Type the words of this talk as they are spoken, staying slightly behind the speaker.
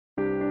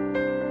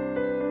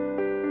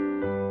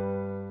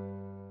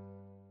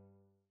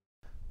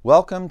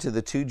Welcome to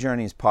the Two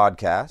Journeys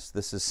podcast.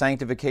 This is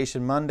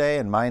Sanctification Monday,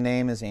 and my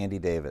name is Andy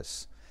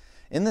Davis.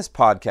 In this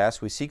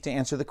podcast, we seek to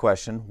answer the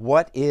question,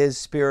 what is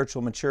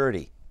spiritual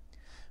maturity?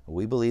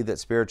 We believe that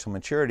spiritual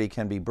maturity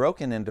can be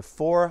broken into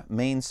four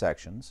main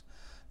sections: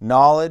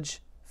 knowledge,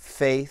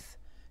 faith,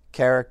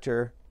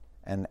 character,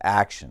 and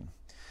action.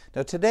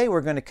 Now today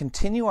we're going to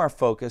continue our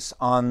focus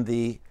on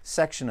the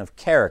section of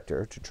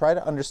character to try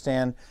to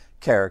understand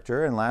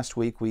character, and last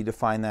week we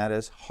defined that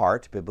as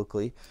heart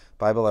biblically.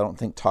 Bible, I don't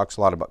think, talks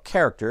a lot about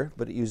character,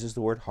 but it uses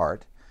the word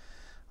heart.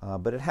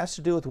 But it has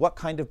to do with what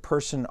kind of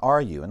person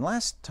are you. And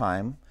last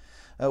time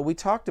we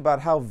talked about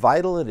how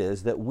vital it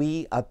is that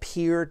we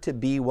appear to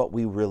be what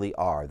we really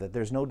are, that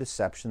there's no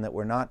deception, that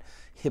we're not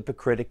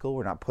hypocritical,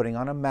 we're not putting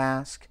on a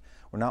mask,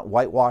 we're not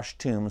whitewashed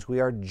tombs.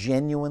 We are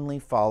genuinely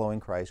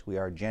following Christ. We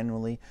are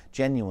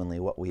genuinely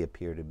what we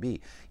appear to be. You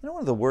know,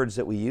 one of the words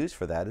that we use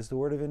for that is the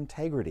word of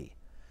integrity.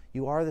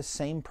 You are the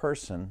same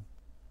person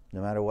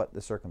no matter what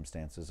the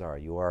circumstances are.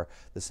 You are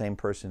the same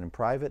person in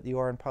private that you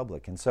are in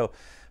public. And so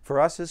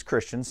for us as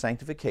Christians,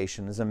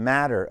 sanctification is a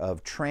matter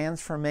of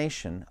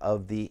transformation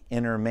of the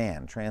inner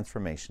man,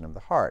 transformation of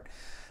the heart.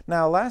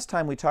 Now, last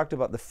time we talked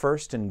about the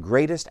first and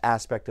greatest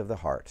aspect of the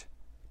heart,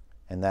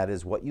 and that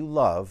is what you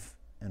love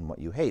and what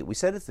you hate. We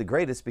said it's the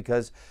greatest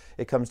because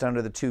it comes down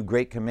to the two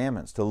great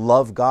commandments: to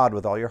love God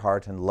with all your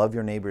heart and love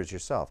your neighbor as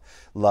yourself.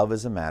 Love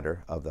is a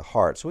matter of the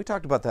heart. So we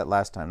talked about that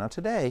last time. Now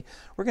today,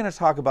 we're going to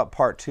talk about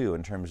part two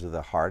in terms of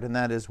the heart, and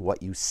that is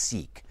what you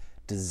seek,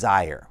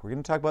 desire. We're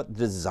going to talk about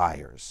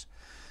desires.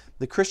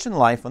 The Christian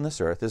life on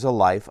this earth is a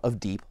life of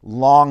deep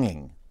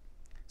longing,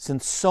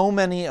 since so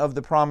many of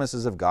the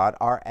promises of God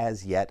are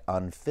as yet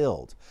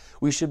unfilled.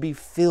 We should be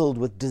filled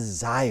with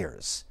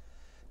desires,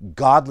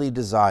 godly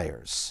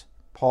desires.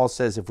 Paul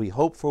says, if we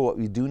hope for what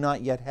we do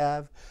not yet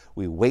have,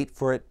 we wait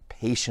for it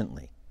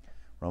patiently.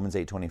 Romans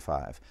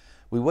 8:25.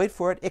 We wait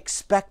for it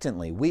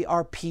expectantly. We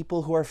are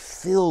people who are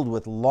filled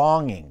with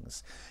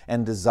longings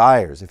and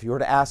desires. If you were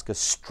to ask a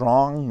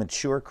strong,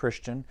 mature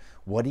Christian,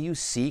 what do you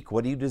seek?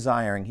 What are you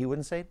desiring? He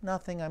wouldn't say,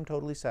 nothing, I'm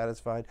totally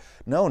satisfied.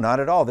 No, not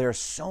at all. There are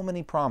so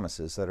many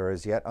promises that are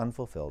as yet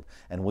unfulfilled,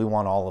 and we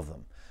want all of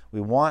them.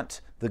 We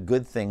want the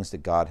good things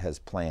that God has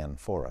planned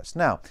for us.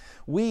 Now,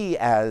 we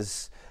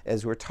as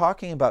we're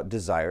talking about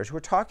desires, we're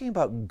talking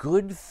about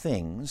good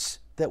things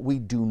that we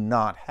do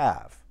not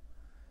have.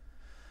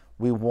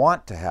 We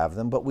want to have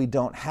them, but we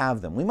don't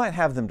have them. We might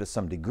have them to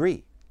some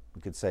degree.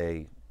 We could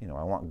say, I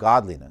want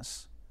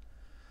godliness.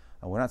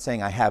 We're not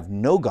saying I have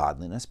no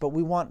godliness, but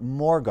we want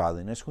more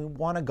godliness. We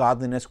want a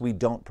godliness we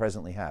don't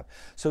presently have.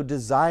 So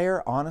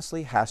desire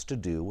honestly has to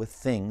do with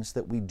things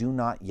that we do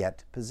not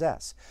yet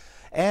possess.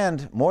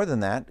 And more than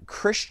that,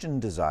 Christian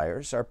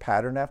desires are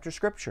patterned after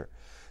Scripture.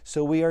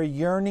 So we are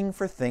yearning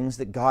for things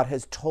that God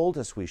has told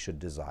us we should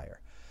desire.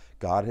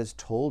 God has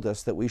told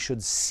us that we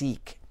should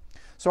seek.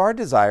 So our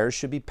desires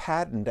should be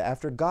patterned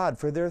after God,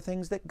 for there are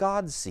things that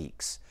God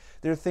seeks.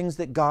 There are things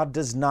that God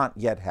does not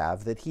yet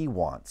have that He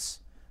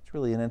wants. It's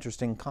really an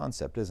interesting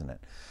concept, isn't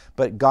it?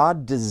 But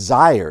God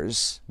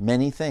desires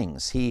many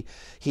things. He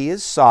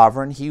is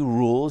sovereign. He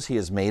rules. He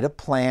has made a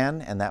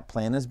plan, and that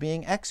plan is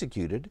being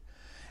executed.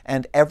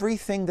 And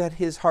everything that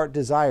His heart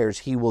desires,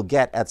 He will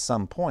get at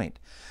some point.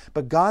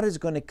 But God is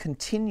going to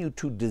continue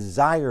to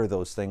desire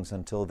those things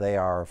until they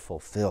are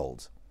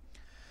fulfilled.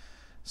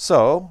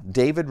 So,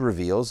 David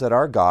reveals that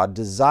our God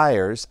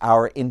desires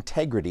our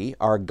integrity,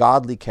 our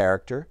godly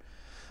character.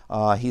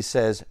 He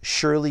says,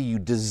 surely you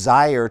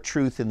desire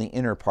truth in the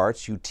inner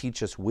parts. You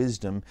teach us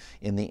wisdom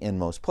in the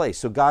inmost place.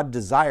 So God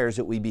desires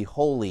that we be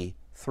holy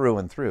through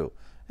and through,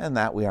 and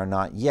that we are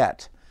not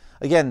yet.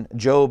 Again,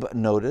 Job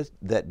noted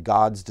that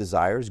God's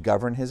desires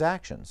govern his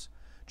actions.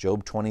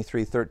 Job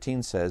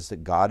 23:13 says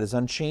that God is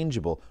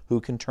unchangeable.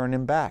 Who can turn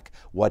Him back?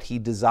 What He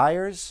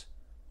desires,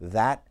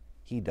 that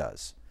He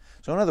does.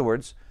 So in other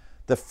words,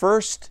 the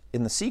first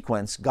in the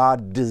sequence,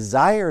 God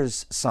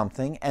desires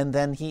something and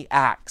then He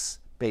acts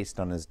based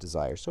on His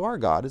desire. So our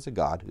God is a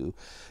God who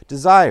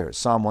desires.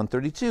 Psalm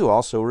 132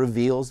 also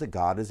reveals that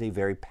God is a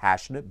very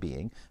passionate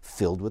being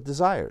filled with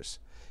desires.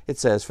 It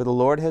says, for the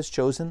Lord has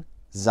chosen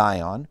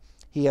Zion.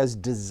 He has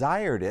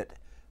desired it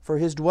for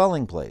His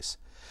dwelling place.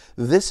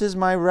 This is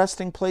my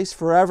resting place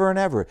forever and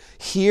ever.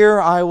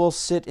 Here I will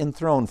sit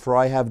enthroned, for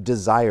I have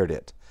desired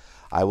it.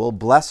 I will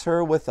bless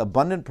her with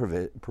abundant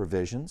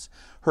provisions.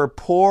 Her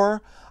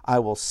poor I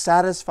will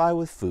satisfy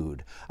with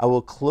food. I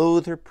will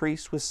clothe her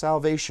priests with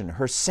salvation.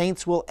 Her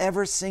saints will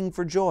ever sing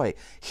for joy.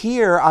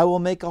 Here I will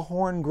make a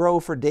horn grow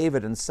for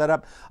David and set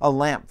up a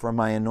lamp for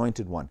my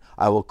anointed one.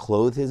 I will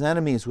clothe his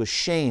enemies with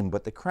shame,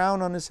 but the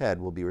crown on his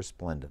head will be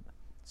resplendent.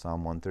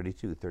 Psalm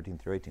 132, 13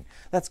 through 18.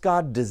 That's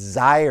God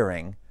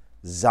desiring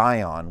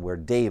Zion, where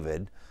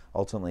David,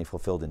 ultimately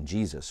fulfilled in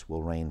Jesus,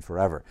 will reign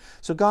forever.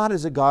 So God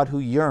is a God who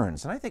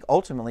yearns, and I think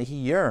ultimately He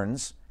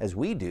yearns, as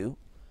we do,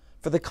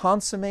 for the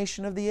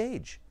consummation of the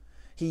age.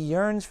 He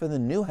yearns for the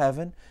new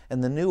heaven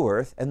and the new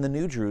earth and the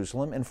new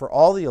Jerusalem, and for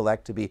all the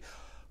elect to be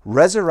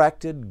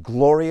resurrected,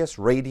 glorious,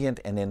 radiant,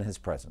 and in His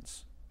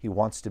presence. He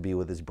wants to be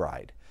with His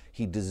bride.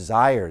 He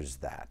desires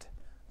that.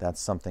 That's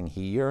something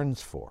he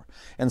yearns for.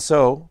 And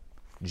so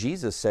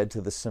Jesus said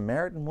to the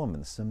Samaritan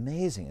woman, this is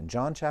amazing, in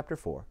John chapter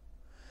 4,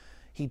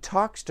 he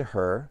talks to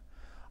her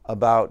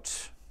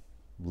about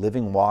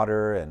living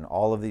water and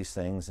all of these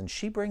things, and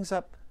she brings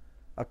up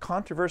a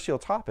controversial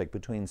topic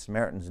between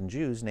Samaritans and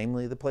Jews,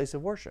 namely the place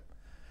of worship.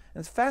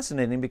 And it's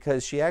fascinating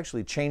because she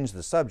actually changed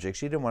the subject.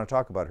 She didn't want to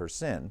talk about her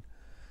sin,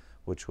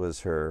 which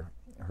was her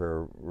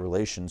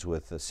relations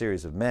with a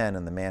series of men,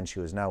 and the man she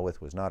was now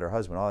with was not her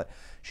husband, all that.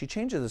 She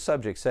changed the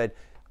subject, said,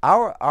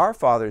 our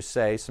fathers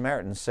say,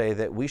 Samaritans say,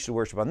 that we should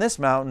worship on this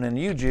mountain, and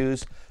you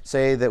Jews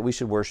say that we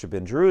should worship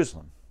in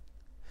Jerusalem.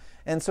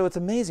 And so it's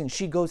amazing.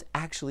 She goes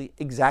actually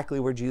exactly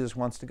where Jesus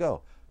wants to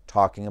go,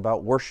 talking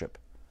about worship.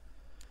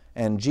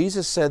 And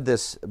Jesus said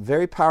this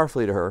very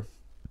powerfully to her,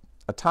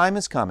 a time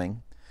is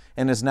coming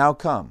and has now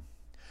come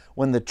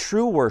when the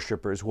true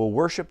worshipers will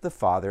worship the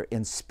Father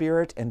in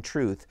spirit and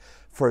truth,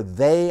 for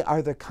they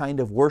are the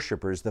kind of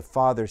worshipers the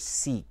Father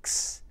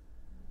seeks.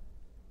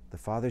 The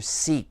Father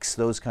seeks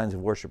those kinds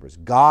of worshipers.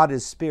 God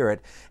is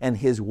spirit, and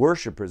his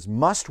worshipers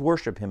must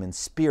worship him in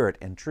spirit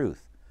and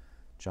truth.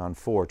 John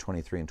 4,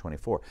 23 and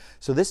 24.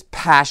 So this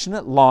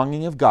passionate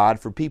longing of God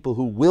for people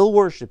who will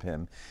worship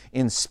him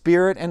in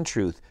spirit and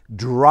truth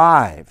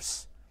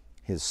drives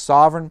his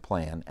sovereign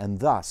plan and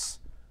thus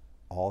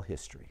all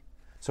history.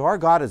 So our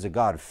God is a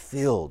God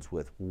filled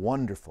with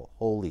wonderful,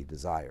 holy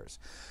desires.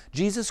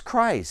 Jesus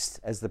Christ,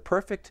 as the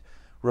perfect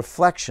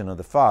reflection of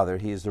the Father,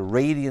 he is the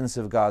radiance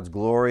of God's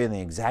glory and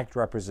the exact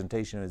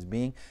representation of his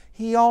being.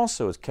 He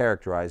also is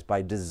characterized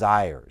by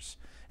desires,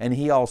 and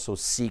he also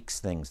seeks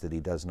things that he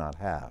does not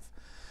have.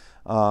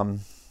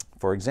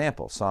 For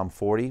example, Psalm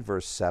 40,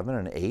 verse 7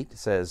 and 8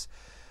 says,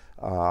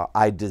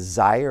 I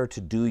desire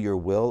to do your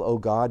will, O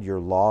God, your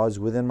law is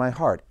within my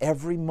heart.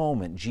 Every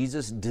moment,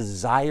 Jesus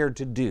desired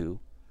to do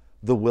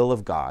the will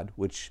of God,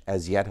 which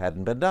as yet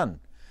hadn't been done.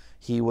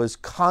 He was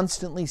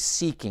constantly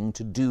seeking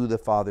to do the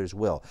Father's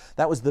will.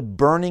 That was the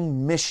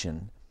burning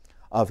mission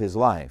of his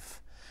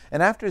life.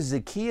 And after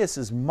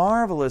Zacchaeus'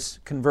 marvelous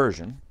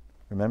conversion,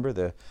 remember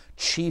the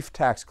chief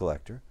tax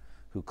collector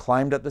who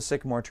climbed up the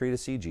sycamore tree to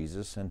see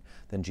Jesus, and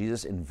then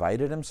Jesus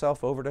invited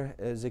himself over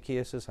to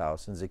Zacchaeus'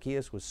 house, and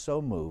Zacchaeus was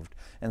so moved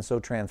and so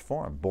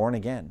transformed, born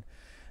again,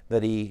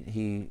 that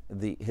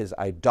his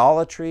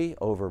idolatry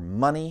over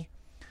money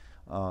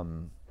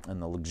and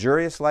the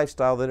luxurious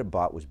lifestyle that it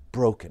brought was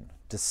broken,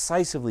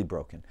 decisively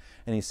broken.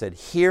 And he said,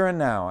 here and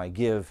now I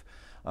give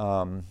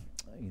my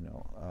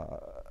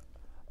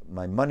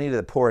money to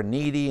the poor and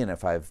needy, and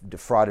if I've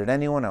defrauded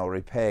anyone, I'll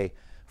repay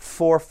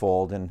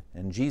fourfold. And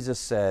Jesus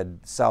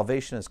said,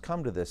 salvation has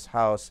come to this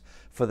house,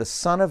 for the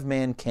Son of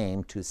Man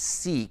came to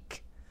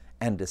seek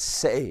and to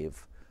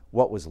save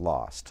what was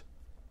lost.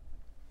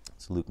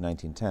 It's Luke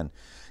 19:10.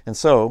 And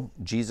so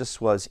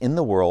Jesus was in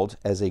the world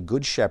as a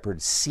good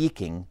shepherd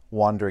seeking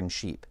wandering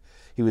sheep.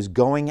 He was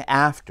going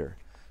after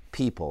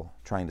people,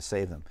 trying to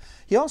save them.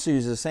 He also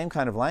uses the same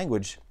kind of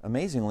language,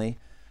 amazingly,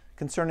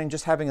 concerning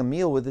just having a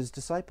meal with his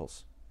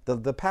disciples.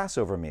 The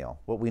Passover meal,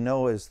 what we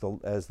know as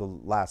the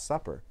Last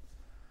Supper,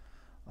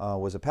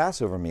 was a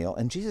Passover meal.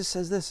 And Jesus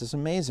says this is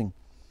amazing.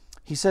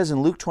 He says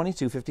in Luke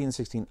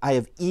 22:15-16, I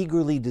have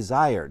eagerly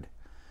desired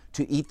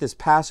to eat this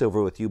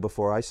Passover with you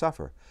before I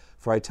suffer.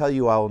 For I tell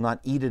you, I will not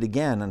eat it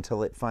again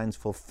until it finds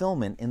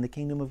fulfillment in the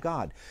kingdom of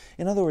God.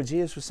 In other words,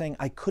 Jesus was saying,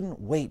 I couldn't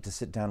wait to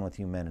sit down with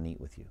you men and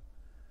eat with you.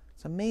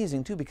 It's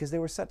amazing, too, because they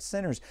were such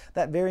sinners.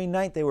 That very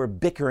night, they were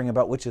bickering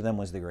about which of them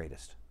was the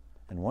greatest.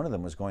 And one of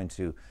them was going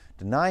to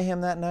deny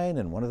him that night,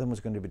 and one of them was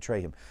going to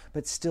betray him.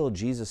 But still,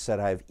 Jesus said,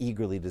 I have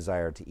eagerly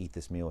desired to eat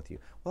this meal with you.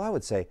 Well, I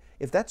would say,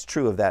 if that's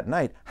true of that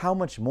night, how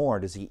much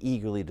more does he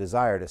eagerly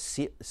desire to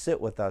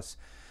sit with us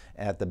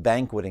at the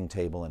banqueting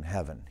table in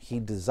heaven? He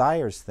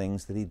desires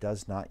things that he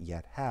does not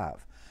yet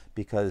have,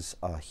 because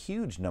a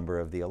huge number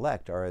of the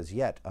elect are as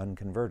yet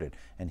unconverted,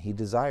 and he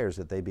desires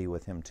that they be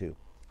with him too.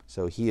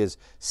 So he is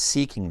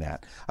seeking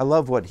that. I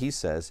love what he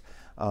says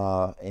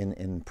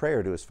in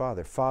prayer to his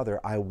Father. Father,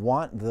 I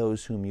want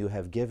those whom you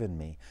have given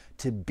me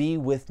to be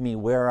with me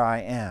where I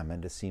am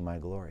and to see my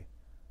glory.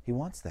 He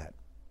wants that.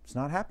 It's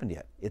not happened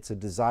yet. It's a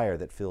desire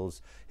that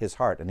fills his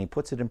heart, and he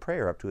puts it in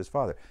prayer up to his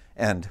Father.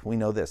 And we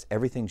know this,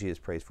 everything Jesus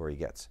prays for, he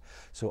gets.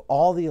 So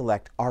all the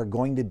elect are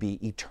going to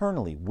be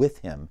eternally with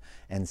him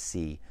and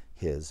see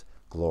his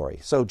glory.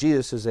 So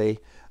Jesus is a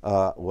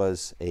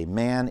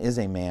man,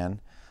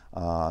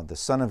 the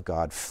Son of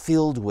God,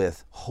 filled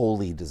with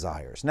holy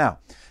desires. Now,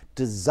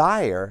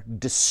 desire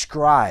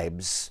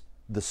describes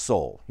the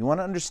soul. You want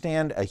to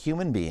understand a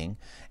human being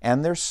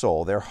and their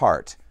soul, their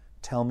heart.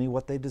 Tell me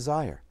what they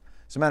desire.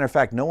 As a matter of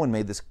fact, no one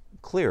made this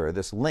clearer,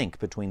 this link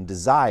between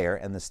desire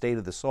and the state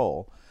of the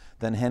soul,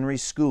 than Henry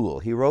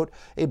Scougal. He wrote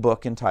a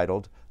book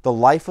entitled The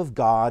Life of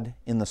God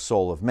in the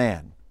Soul of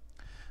Man.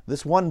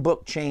 This one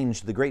book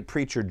changed the great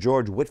preacher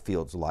George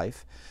Whitefield's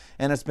life,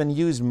 and it's been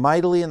used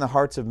mightily in the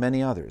hearts of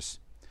many others.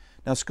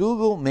 Now,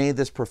 Scougal made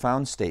this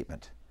profound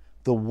statement: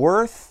 the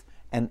worth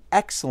and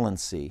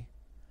excellency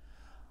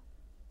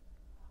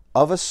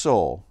of a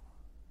soul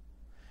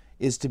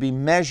is to be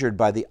measured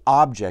by the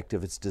object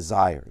of its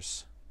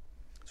desires.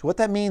 So what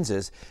that means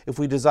is, if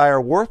we desire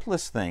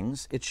worthless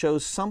things, it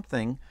shows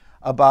something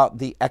about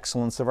the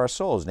excellence of our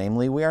souls.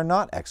 Namely, we are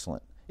not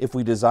excellent. If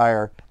we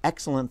desire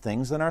excellent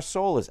things, then our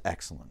soul is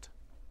excellent.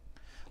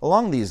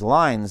 Along these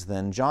lines,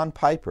 then, John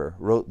Piper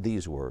wrote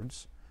these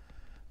words: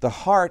 "The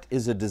heart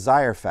is a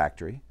desire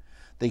factory.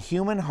 The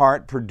human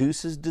heart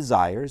produces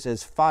desires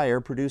as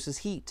fire produces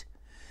heat.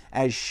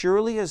 As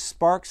surely as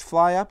sparks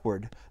fly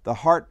upward, the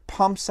heart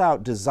pumps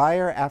out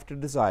desire after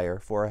desire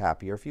for a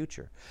happier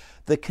future.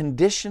 The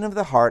condition of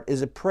the heart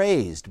is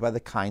appraised by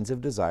the kinds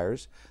of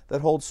desires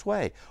that hold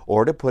sway."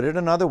 Or to put it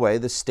another way,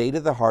 the state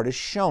of the heart is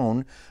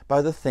shown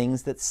by the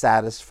things that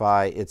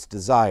satisfy its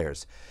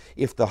desires.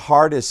 If the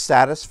heart is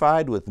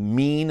satisfied with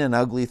mean and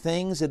ugly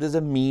things, it is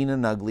a mean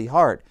and ugly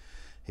heart.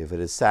 If it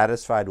is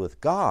satisfied with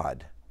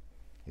God,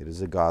 it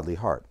is a godly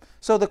heart.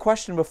 So the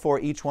question before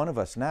each one of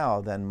us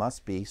now then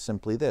must be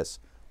simply this: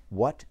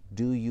 what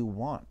do you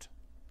want?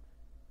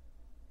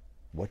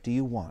 What do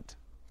you want?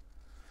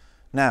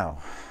 Now,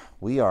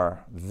 we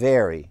are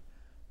very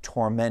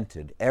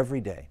tormented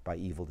every day by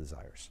evil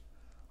desires.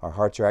 Our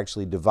hearts are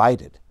actually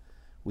divided.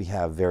 We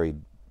have very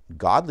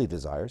godly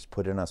desires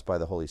put in us by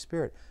the Holy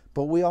Spirit,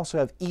 but we also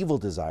have evil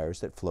desires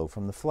that flow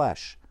from the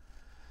flesh.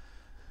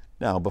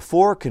 Now,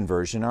 before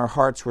conversion, our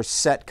hearts were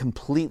set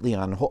completely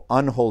on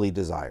unholy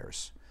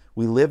desires.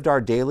 We lived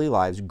our daily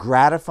lives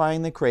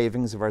gratifying the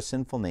cravings of our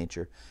sinful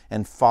nature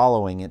and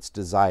following its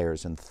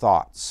desires and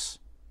thoughts.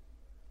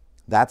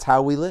 That's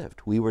how we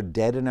lived. We were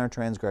dead in our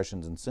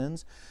transgressions and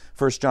sins.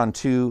 1 John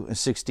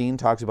 2:16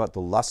 talks about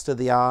the lust of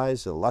the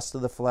eyes, the lust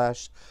of the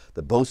flesh,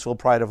 the boastful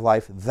pride of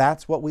life.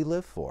 That's what we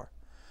live for.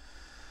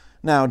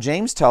 Now,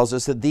 James tells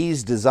us that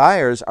these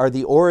desires are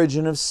the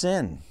origin of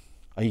sin,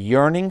 a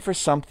yearning for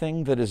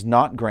something that is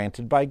not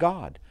granted by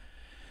God.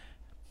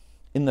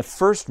 In the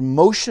first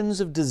motions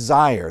of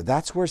desire,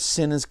 that's where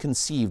sin is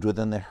conceived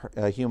within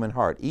the human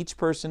heart. Each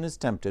person is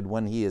tempted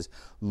when he is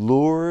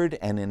lured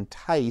and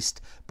enticed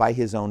by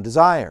his own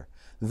desire.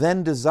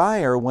 Then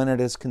desire, when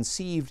it is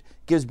conceived,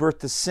 gives birth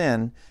to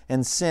sin,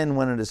 and sin,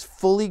 when it is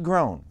fully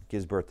grown,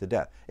 gives birth to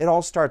death. It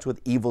all starts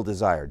with evil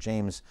desire,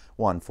 James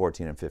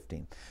 1:14 and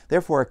 15.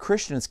 Therefore, a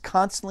Christian is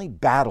constantly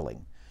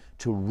battling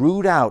to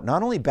root out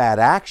not only bad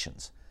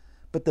actions,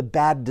 but the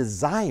bad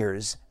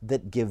desires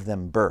that give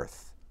them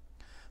birth.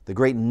 The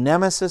great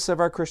nemesis of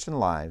our Christian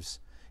lives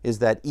is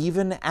that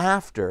even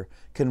after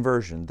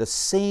conversion, the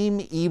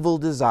same evil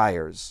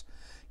desires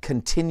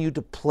continue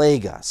to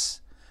plague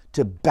us,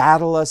 to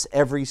battle us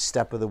every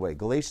step of the way.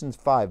 Galatians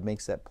 5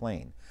 makes that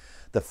plain.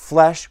 The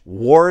flesh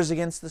wars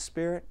against the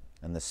Spirit,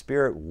 and the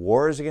Spirit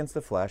wars against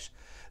the flesh.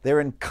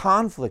 They're in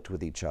conflict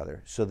with each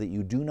other so that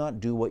you do not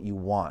do what you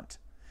want.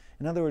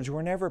 In other words,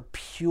 we're never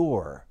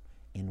pure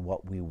in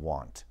what we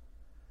want.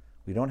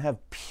 We don't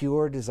have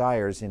pure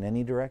desires in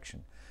any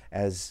direction.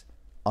 As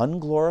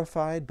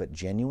unglorified but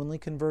genuinely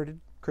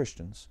converted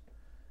Christians,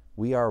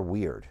 we are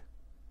weird.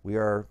 We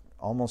are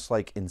almost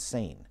like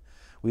insane.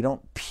 We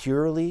don't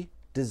purely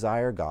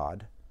desire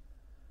God,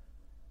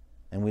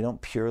 and we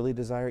don't purely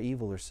desire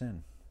evil or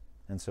sin.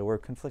 And so we're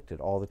conflicted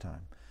all the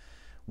time.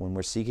 When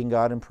we're seeking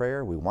God in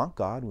prayer, we want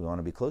God, we want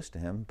to be close to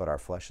Him, but our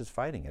flesh is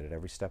fighting it at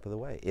every step of the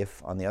way.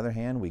 If, on the other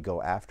hand, we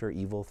go after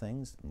evil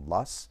things,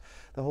 lusts,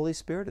 the Holy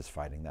Spirit is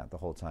fighting that the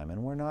whole time,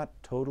 and we're not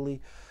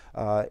totally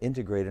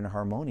integrated and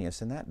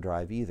harmonious in that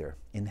drive either.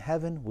 In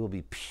heaven, we'll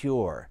be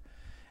pure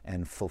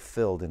and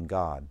fulfilled in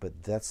God,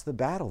 but that's the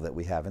battle that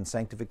we have in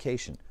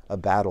sanctification, a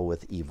battle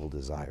with evil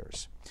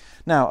desires.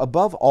 Now,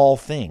 above all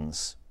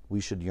things,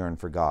 we should yearn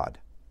for God.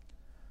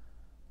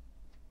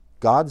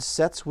 God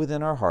sets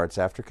within our hearts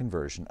after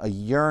conversion a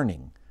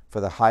yearning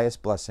for the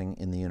highest blessing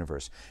in the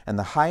universe. And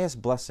the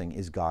highest blessing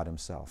is God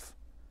Himself.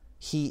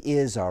 He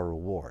is our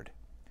reward.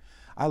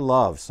 I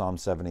love Psalm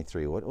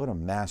 73. What a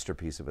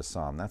masterpiece of a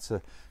psalm. That's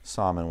a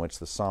psalm in which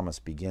the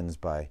psalmist begins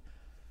by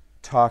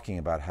talking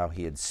about how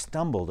he had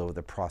stumbled over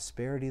the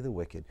prosperity of the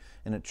wicked,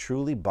 and it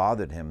truly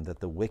bothered him that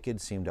the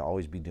wicked seem to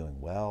always be doing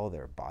well,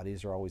 their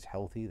bodies are always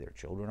healthy, their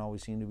children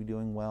always seem to be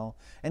doing well,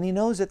 and he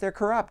knows that they're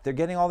corrupt. They're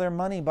getting all their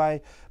money by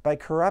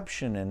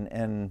corruption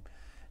and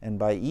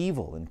by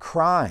evil and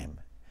crime.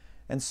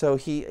 And so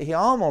he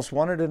almost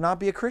wanted to not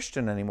be a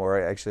Christian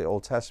anymore, actually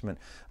Old Testament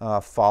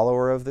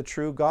follower of the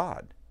true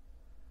God.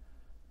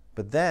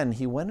 But then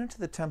he went into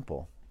the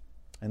temple,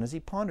 and as he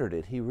pondered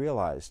it, he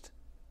realized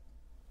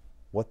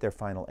what their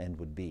final end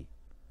would be.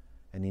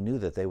 And he knew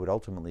that they would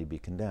ultimately be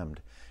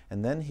condemned.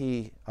 And then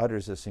he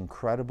utters this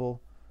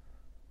incredible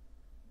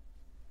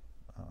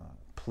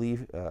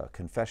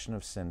confession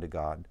of sin to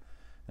God.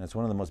 And it's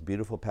one of the most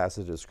beautiful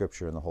passages of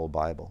Scripture in the whole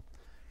Bible.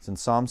 It's in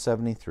Psalm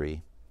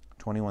 73,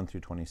 21 through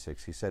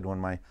 26. He said, "When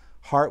my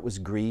heart was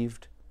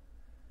grieved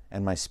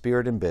and my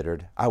spirit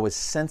embittered, I was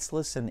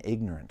senseless and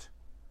ignorant.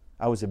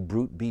 I was a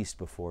brute beast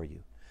before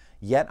you.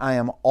 Yet I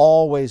am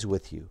always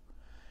with you.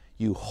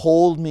 You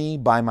hold me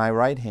by my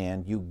right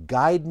hand, you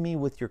guide me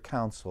with your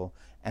counsel,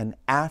 and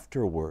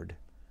afterward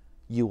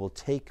you will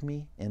take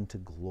me into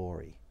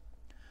glory.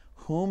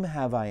 Whom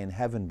have I in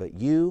heaven but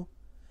you?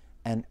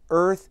 And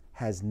earth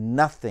has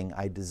nothing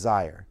I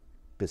desire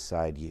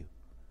beside you."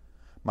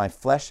 My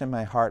flesh and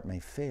my heart may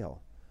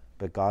fail,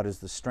 but God is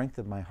the strength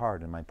of my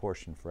heart and my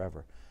portion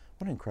forever.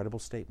 What an incredible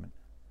statement.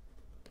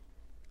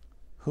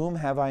 Whom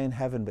have I in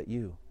heaven but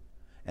you?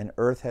 And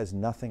earth has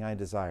nothing I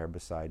desire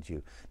besides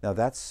you. Now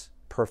that's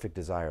perfect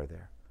desire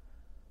there.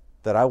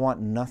 That I want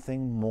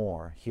nothing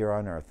more here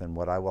on earth than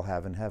what I will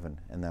have in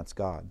heaven, and that's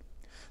God.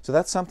 So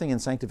that's something in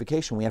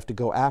sanctification we have to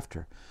go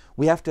after.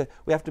 We have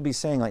to be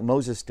saying like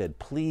Moses did,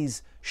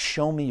 please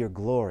show me your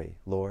glory,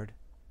 Lord.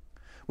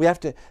 We have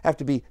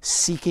to be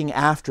seeking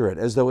after it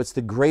as though it's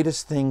the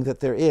greatest thing that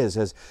there is.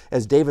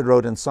 As David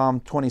wrote in Psalm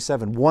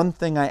 27, one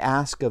thing I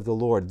ask of the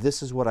Lord,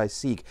 this is what I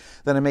seek,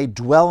 that I may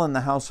dwell in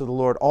the house of the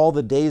Lord all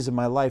the days of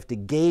my life, to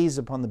gaze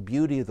upon the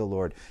beauty of the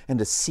Lord and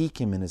to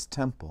seek him in his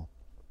temple.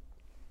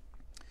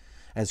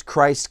 As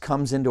Christ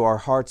comes into our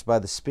hearts by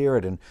the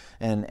Spirit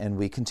and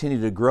we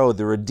continue to grow,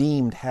 the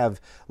redeemed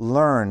have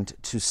learned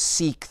to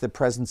seek the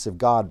presence of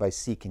God by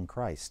seeking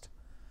Christ.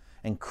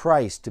 And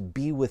Christ, to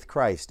be with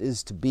Christ,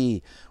 is to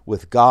be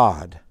with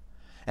God.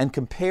 And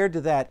compared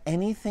to that,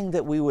 anything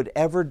that we would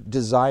ever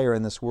desire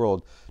in this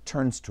world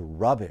turns to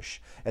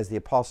rubbish. As the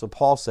Apostle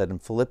Paul said in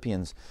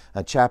Philippians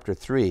chapter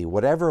 3,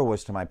 whatever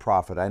was to my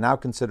profit, I now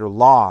consider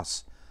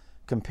loss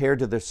compared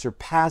to the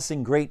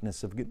surpassing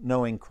greatness of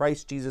knowing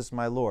Christ Jesus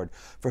my Lord,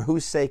 for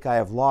whose sake I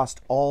have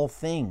lost all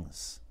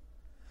things.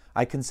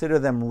 I consider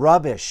them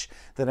rubbish,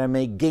 that I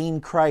may gain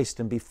Christ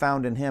and be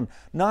found in him,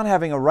 not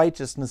having a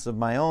righteousness of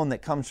my own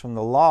that comes from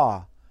the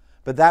law,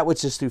 but that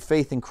which is through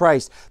faith in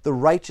Christ, the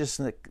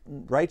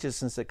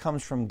righteousness that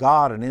comes from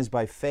God and is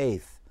by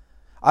faith.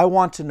 I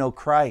want to know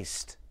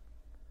Christ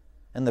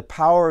and the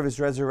power of his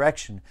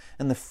resurrection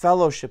and the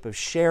fellowship of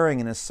sharing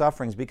in his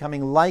sufferings,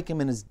 becoming like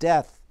him in his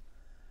death,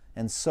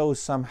 and so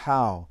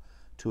somehow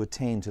to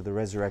attain to the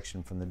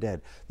resurrection from the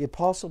dead. The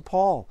Apostle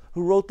Paul,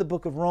 who wrote the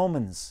book of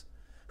Romans,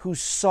 who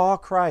saw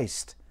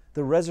Christ,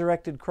 the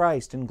resurrected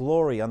Christ in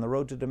glory on the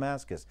road to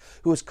Damascus,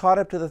 who was caught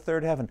up to the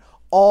third heaven,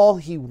 all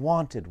he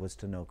wanted was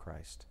to know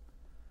Christ.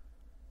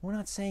 We're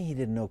not saying he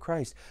didn't know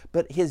Christ,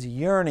 but his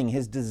yearning,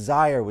 his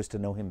desire was to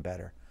know him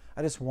better.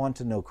 I just want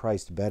to know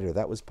Christ better.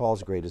 That was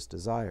Paul's greatest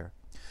desire.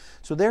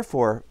 So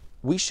therefore,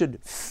 we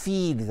should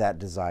feed that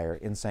desire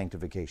in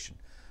sanctification.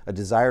 A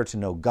desire to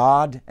know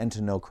God and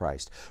to know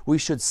Christ. We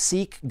should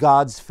seek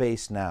God's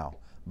face now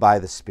by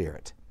the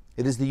Spirit.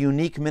 It is the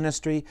unique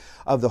ministry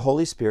of the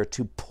Holy Spirit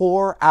to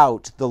pour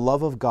out the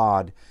love of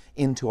God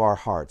into our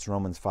hearts,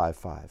 Romans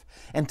 5:5,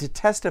 and to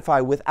testify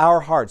with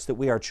our hearts that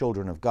we are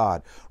children of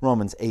God,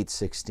 Romans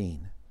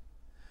 8:16.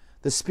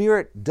 The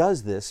Spirit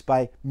does this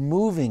by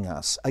moving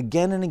us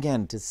again and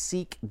again to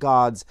seek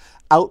God's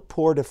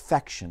outpoured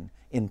affection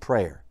in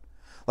prayer,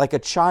 like a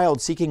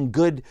child seeking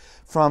good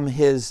from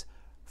his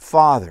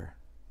Father.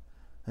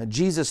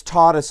 Jesus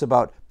taught us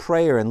about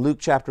prayer in Luke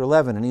chapter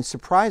 11, and he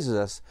surprises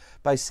us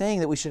by saying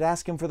that we should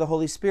ask him for the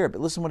Holy Spirit.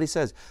 But listen what he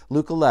says,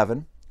 Luke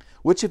 11,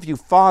 which of you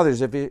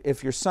fathers,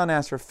 if your son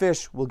asks for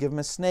fish, will give him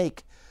a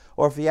snake?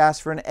 Or if he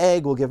asks for an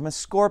egg, will give him a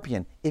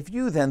scorpion? If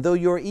you then, though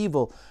you are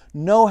evil,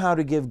 know how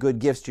to give good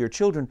gifts to your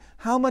children,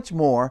 how much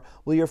more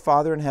will your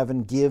Father in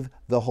heaven give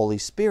the Holy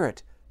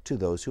Spirit to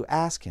those who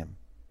ask him?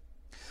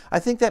 I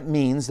think that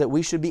means that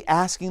we should be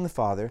asking the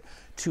Father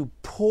to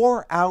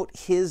pour out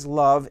his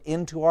love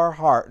into our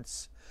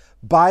hearts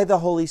by the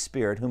Holy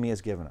Spirit whom he has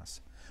given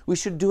us. We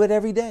should do it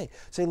every day.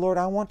 Say, Lord,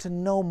 I want to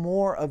know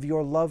more of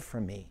your love for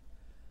me.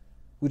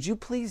 Would you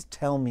please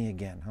tell me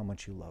again how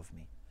much you love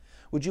me?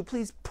 Would you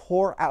please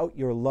pour out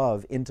your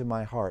love into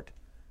my heart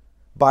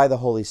by the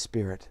Holy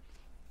Spirit?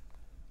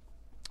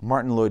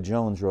 Martin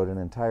Lloyd-Jones wrote an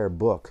entire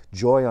book,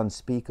 Joy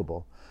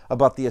Unspeakable,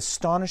 about the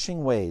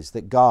astonishing ways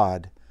that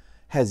God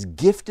has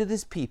gifted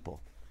his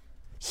people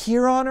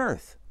here on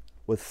earth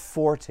with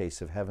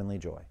foretastes of heavenly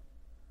joy.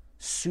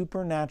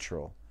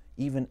 Supernatural,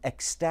 even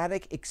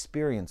ecstatic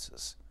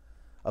experiences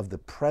of the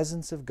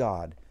presence of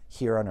God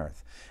here on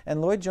earth.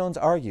 And Lloyd-Jones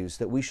argues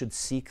that we should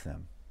seek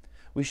them.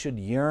 We should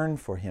yearn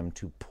for him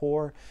to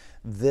pour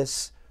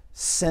this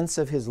sense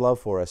of his love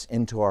for us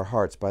into our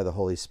hearts by the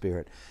Holy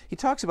Spirit. He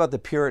talks about the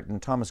Puritan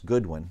Thomas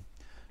Goodwin,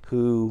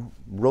 who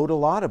wrote a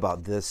lot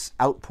about this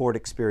outpoured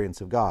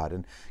experience of God.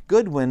 And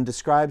Goodwin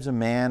describes a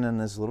man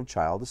and his little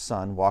child, a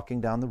son,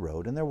 walking down the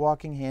road, and they're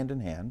walking hand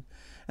in hand.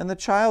 And the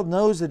child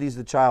knows that he's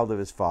the child of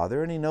his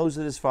father, and he knows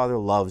that his father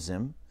loves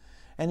him,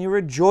 and he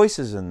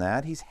rejoices in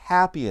that. He's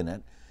happy in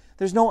it.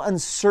 There's no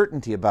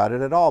uncertainty about it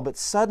at all. But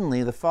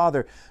suddenly the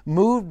father,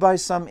 moved by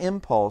some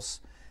impulse,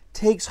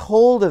 takes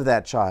hold of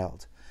that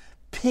child,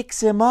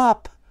 picks him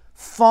up,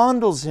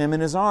 fondles him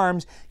in his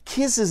arms,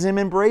 kisses him,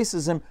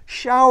 embraces him,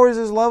 showers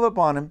his love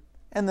upon him,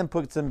 and then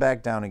puts him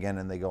back down again,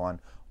 and they go on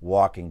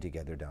walking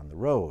together down the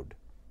road.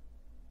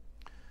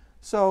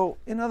 So,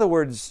 in other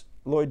words,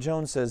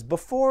 Lloyd-Jones says,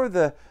 before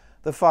the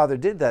father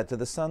did that to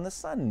the son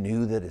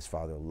knew that his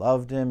father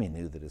loved him. He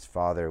knew that his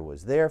father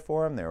was there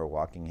for him. They were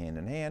walking hand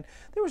in hand.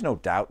 There was no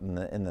doubt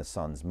in the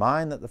son's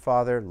mind that the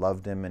father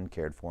loved him and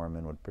cared for him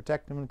and would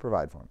protect him and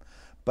provide for him.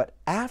 But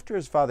after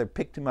his father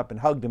picked him up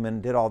and hugged him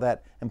and did all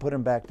that and put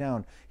him back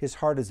down, his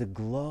heart is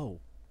aglow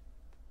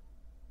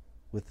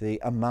with the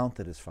amount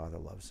that his father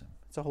loves him.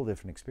 It's a whole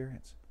different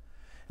experience.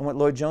 And what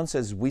Lloyd Jones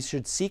says, we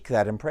should seek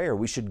that in prayer.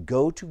 We should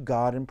go to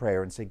God in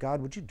prayer and say,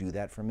 God, would you do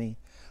that for me?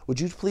 Would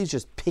you please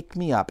just pick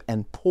me up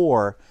and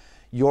pour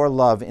your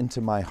love into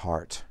my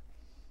heart?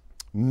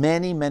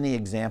 Many, many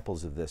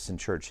examples of this in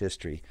church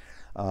history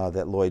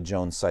that Lloyd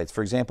Jones cites.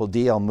 For example,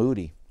 D.L.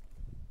 Moody.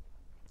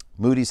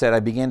 Moody said,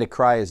 I began to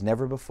cry as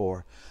never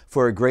before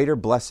for a greater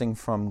blessing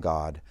from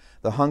God.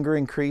 The hunger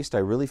increased. I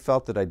really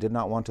felt that I did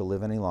not want to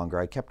live any longer.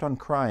 I kept on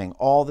crying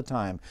all the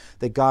time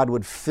that God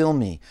would fill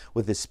me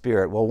with His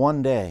Spirit. Well,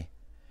 one day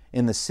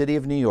in the city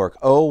of New York,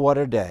 oh, what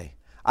a day.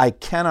 I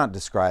cannot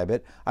describe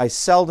it. I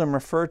seldom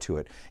refer to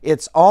it.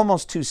 It's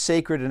almost too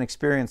sacred an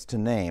experience to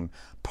name.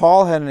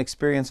 Paul had an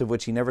experience of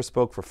which he never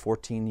spoke for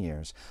 14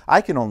 years.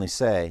 I can only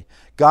say,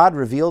 God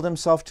revealed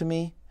Himself to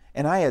me,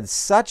 and I had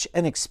such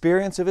an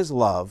experience of His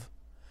love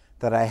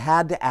that I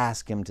had to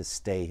ask Him to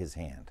stay His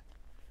hand.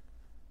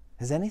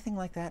 Has anything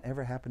like that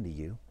ever happened to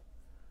you?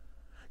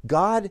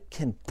 God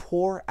can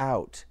pour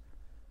out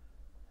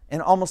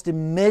an almost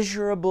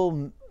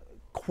immeasurable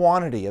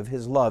quantity of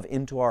His love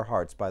into our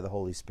hearts by the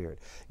Holy Spirit,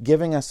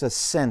 giving us a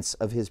sense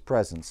of His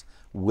presence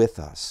with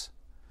us.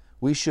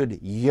 We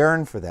should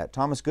yearn for that.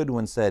 Thomas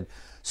Goodwin said,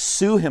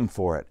 sue Him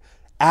for it.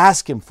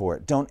 Ask Him for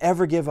it. Don't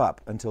ever give up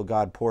until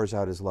God pours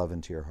out His love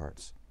into your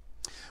hearts.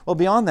 Well,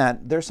 beyond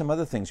that, there's some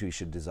other things we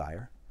should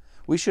desire.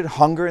 We should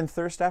hunger and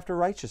thirst after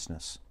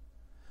righteousness.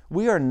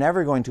 We are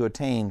never going to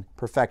attain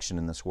perfection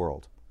in this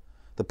world.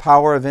 The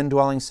power of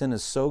indwelling sin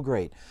is so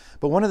great.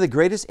 But one of the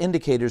greatest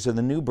indicators of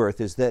the new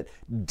birth is that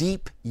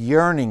deep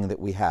yearning that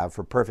we have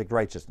for perfect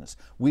righteousness.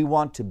 We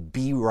want to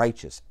be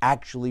righteous,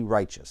 actually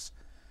righteous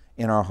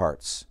in our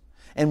hearts.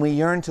 And we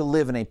yearn to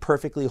live in a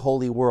perfectly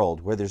holy world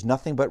where there's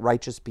nothing but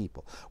righteous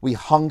people. We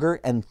hunger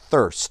and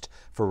thirst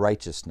for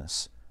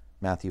righteousness.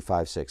 Matthew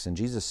 5:6. And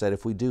Jesus said,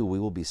 if we do, we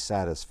will be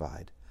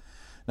satisfied.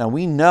 Now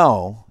we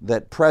know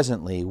that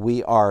presently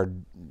we are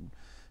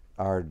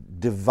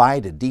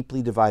divided,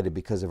 deeply divided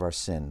because of our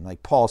sin.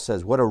 Like Paul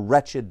says, what a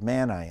wretched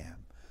man I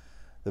am.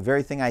 The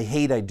very thing I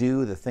hate I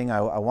do, the thing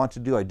I want to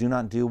do I do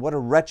not do. What a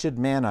wretched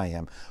man I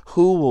am.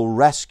 Who will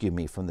rescue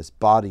me from this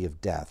body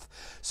of death?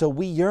 So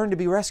we yearn to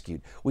be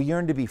rescued. We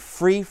yearn to be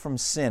free from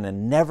sin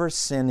and never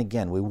sin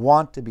again. We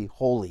want to be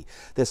holy.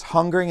 This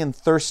hungering and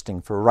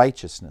thirsting for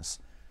righteousness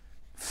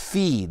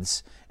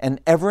feeds an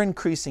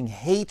ever-increasing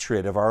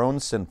hatred of our own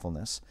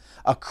sinfulness,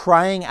 a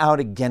crying out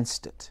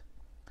against it,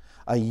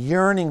 a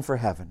yearning for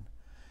heaven.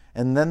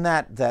 And then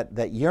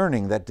that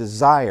yearning, that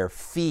desire,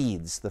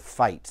 feeds the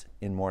fight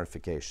in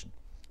mortification,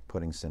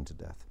 putting sin to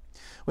death.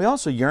 We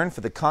also yearn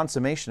for the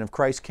consummation of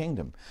Christ's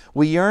kingdom.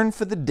 We yearn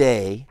for the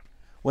day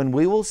when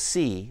we will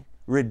see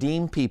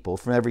redeemed people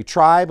from every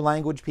tribe,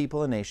 language,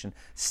 people, and nation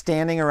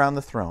standing around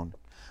the throne.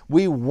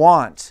 We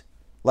want,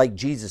 like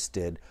Jesus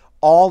did,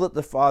 all that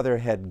the Father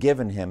had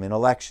given Him in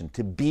election,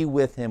 to be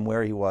with Him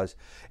where He was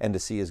and to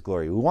see His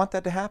glory. We want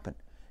that to happen.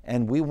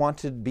 And we want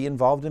to be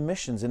involved in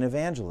missions and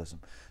evangelism.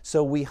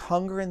 So we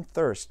hunger and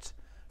thirst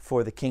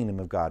for the kingdom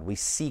of God. We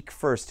seek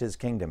first His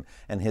kingdom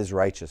and His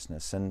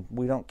righteousness. And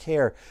we don't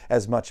care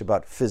as much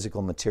about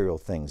physical, material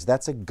things.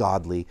 That's a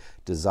godly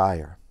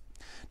desire.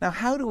 Now,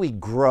 how do we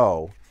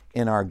grow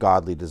in our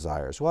godly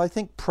desires? Well, I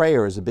think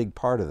prayer is a big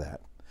part of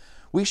that.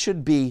 We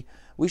should be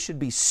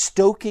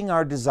stoking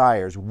our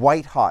desires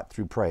white hot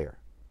through prayer.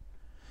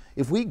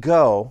 If we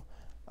go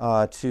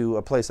to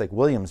a place like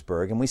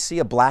Williamsburg and we see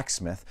a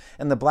blacksmith,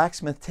 and the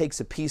blacksmith takes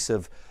a piece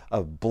of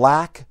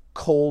black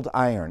cold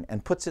iron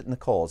and puts it in the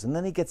coals, and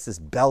then he gets this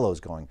bellows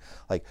going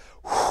like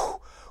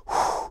whoo,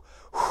 whoo,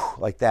 whoo,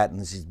 like that, and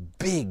there's this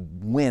big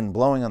wind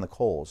blowing on the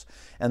coals,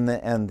 and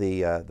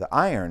the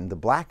iron, the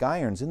black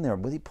iron's in there.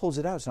 When he pulls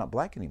it out, it's not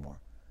black anymore.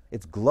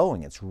 It's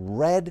glowing. It's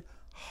red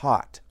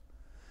hot.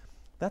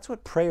 That's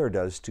what prayer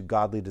does to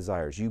godly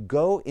desires. You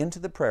go into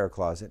the prayer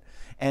closet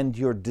and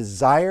your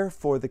desire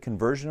for the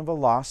conversion of a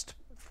lost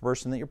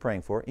person that you're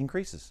praying for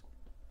increases.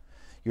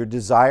 Your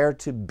desire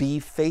to be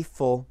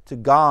faithful to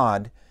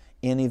God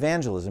in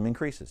evangelism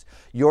increases.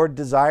 Your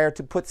desire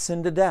to put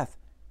sin to death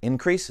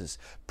increases.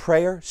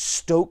 Prayer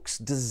stokes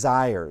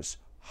desires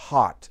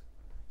hot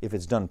if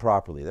it's done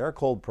properly. There are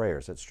cold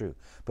prayers, that's true.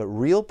 But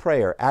real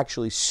prayer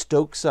actually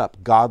stokes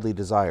up godly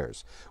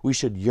desires. We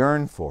should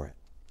yearn for it.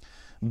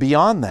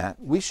 Beyond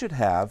that, we should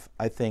have,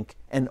 I think,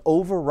 an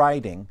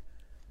overriding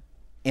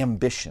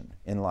ambition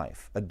in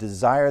life, a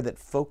desire that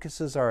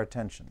focuses our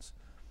attentions.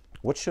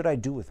 What should I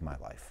do with my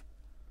life?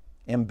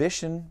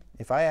 Ambition,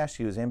 if I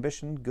ask you, is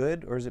ambition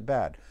good or is it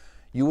bad?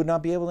 You would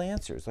not be able to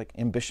answer. It's like,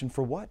 ambition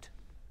for what?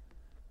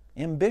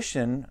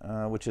 Ambition,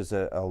 which is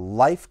a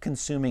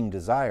life-consuming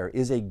desire,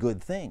 is a good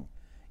thing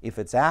if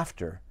it's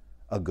after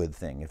a good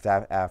thing, if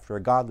after a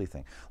godly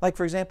thing. Like,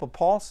 for example,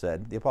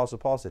 the Apostle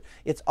Paul said,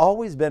 it's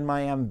always been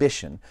my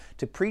ambition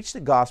to preach the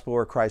gospel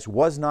where Christ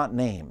was not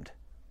named,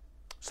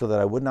 so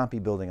that I would not be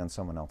building on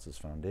someone else's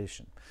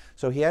foundation.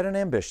 So he had an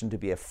ambition to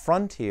be a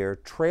frontier,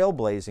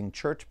 trailblazing,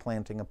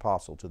 church-planting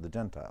apostle to the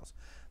Gentiles.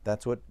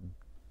 That's what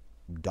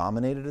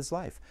dominated his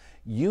life.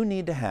 You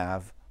need to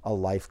have a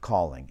life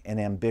calling, an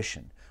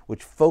ambition.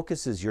 which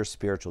focuses your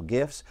spiritual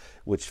gifts,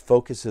 which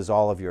focuses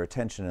all of your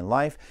attention in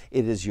life.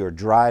 It is your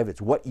drive.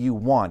 It's what you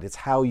want. It's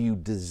how you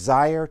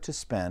desire to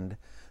spend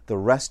the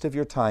rest of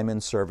your time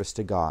in service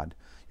to God.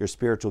 Your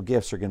spiritual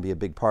gifts are going to be a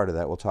big part of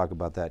that. We'll talk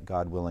about that,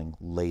 God willing,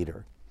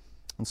 later.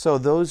 And so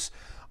those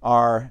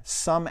are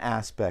some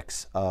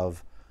aspects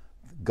of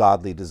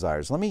godly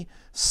desires. Let me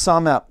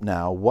sum up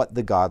now what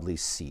the godly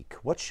seek.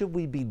 What should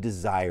we be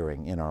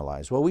desiring in our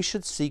lives? Well, we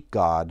should seek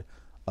God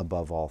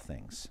above all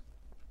things.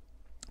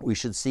 We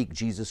should seek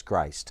Jesus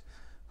Christ,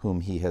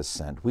 whom He has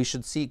sent. We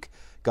should seek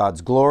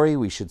God's glory.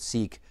 We should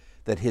seek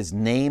that His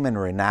name and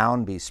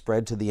renown be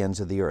spread to the ends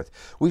of the earth.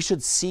 We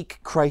should seek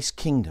Christ's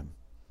kingdom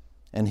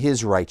and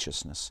His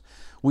righteousness.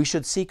 We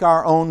should seek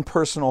our own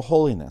personal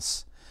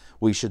holiness.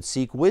 We should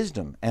seek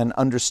wisdom and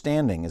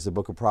understanding, as the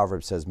book of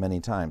Proverbs says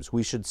many times.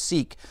 We should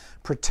seek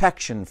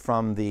protection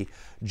from the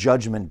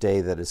judgment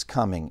day that is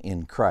coming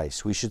in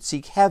Christ. We should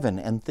seek heaven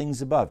and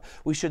things above.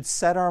 We should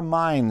set our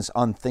minds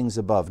on things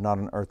above, not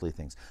on earthly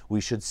things. We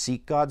should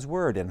seek God's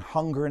word and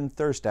hunger and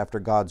thirst after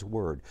God's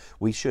word.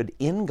 We should,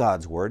 in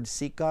God's word,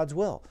 seek God's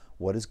will.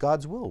 What is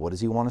God's will? What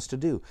does He want us to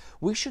do?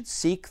 We should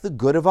seek the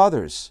good of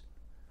others,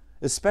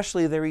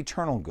 especially their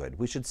eternal good.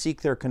 We should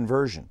seek their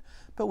conversion.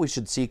 But we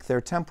should seek their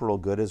temporal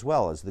good as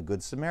well, as the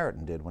Good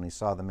Samaritan did when he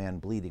saw the man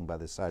bleeding by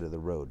the side of the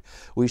road.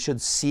 We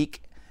should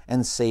seek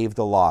and save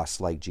the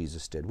lost like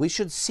Jesus did. We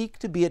should seek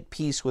to be at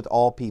peace with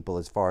all people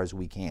as far as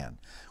we can.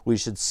 We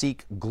should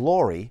seek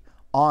glory,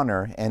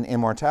 honor, and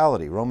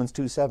immortality. Romans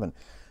 2:7.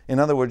 In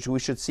other words, we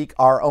should seek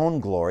our own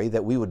glory,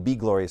 that we would be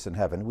glorious in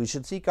heaven. We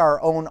should seek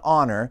our own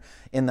honor,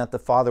 in that the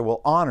Father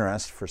will honor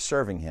us for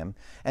serving Him.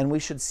 And we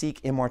should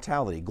seek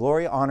immortality.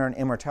 Glory, honor, and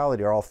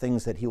immortality are all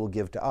things that He will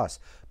give to us.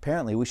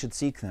 Apparently, we should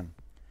seek them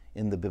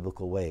in the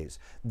biblical ways.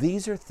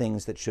 These are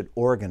things that should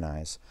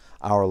organize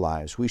our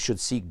lives. We should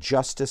seek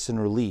justice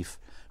and relief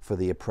for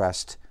the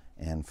oppressed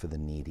and for the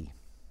needy.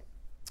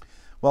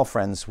 Well,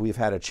 friends, we've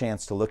had a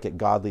chance to look at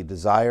godly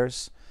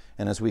desires.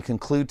 And as we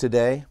conclude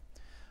today,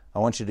 I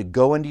want you to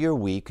go into your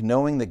week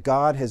knowing that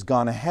God has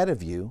gone ahead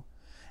of you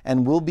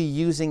and will be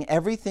using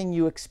everything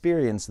you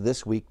experience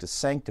this week to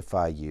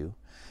sanctify you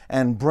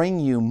and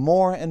bring you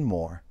more and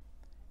more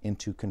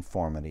into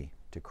conformity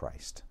to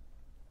Christ.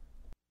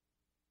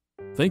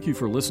 Thank you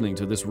for listening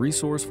to this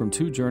resource from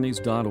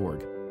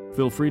twojourneys.org.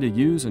 Feel free to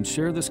use and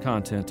share this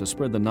content to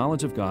spread the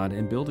knowledge of God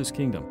and build His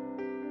kingdom.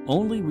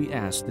 Only we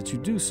ask that you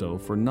do so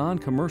for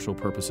non-commercial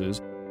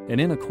purposes and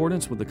in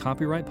accordance with the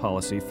copyright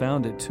policy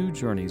found at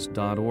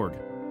twojourneys.org.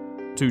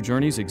 Two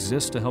Journeys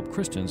exists to help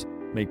Christians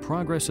make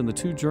progress in the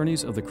two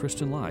journeys of the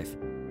Christian life,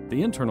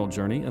 the internal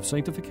journey of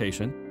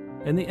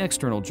sanctification and the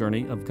external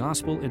journey of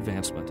gospel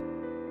advancement.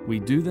 We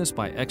do this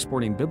by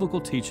exporting biblical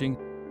teaching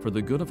for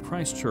the good of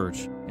Christ's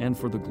church and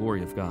for the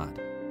glory of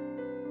God.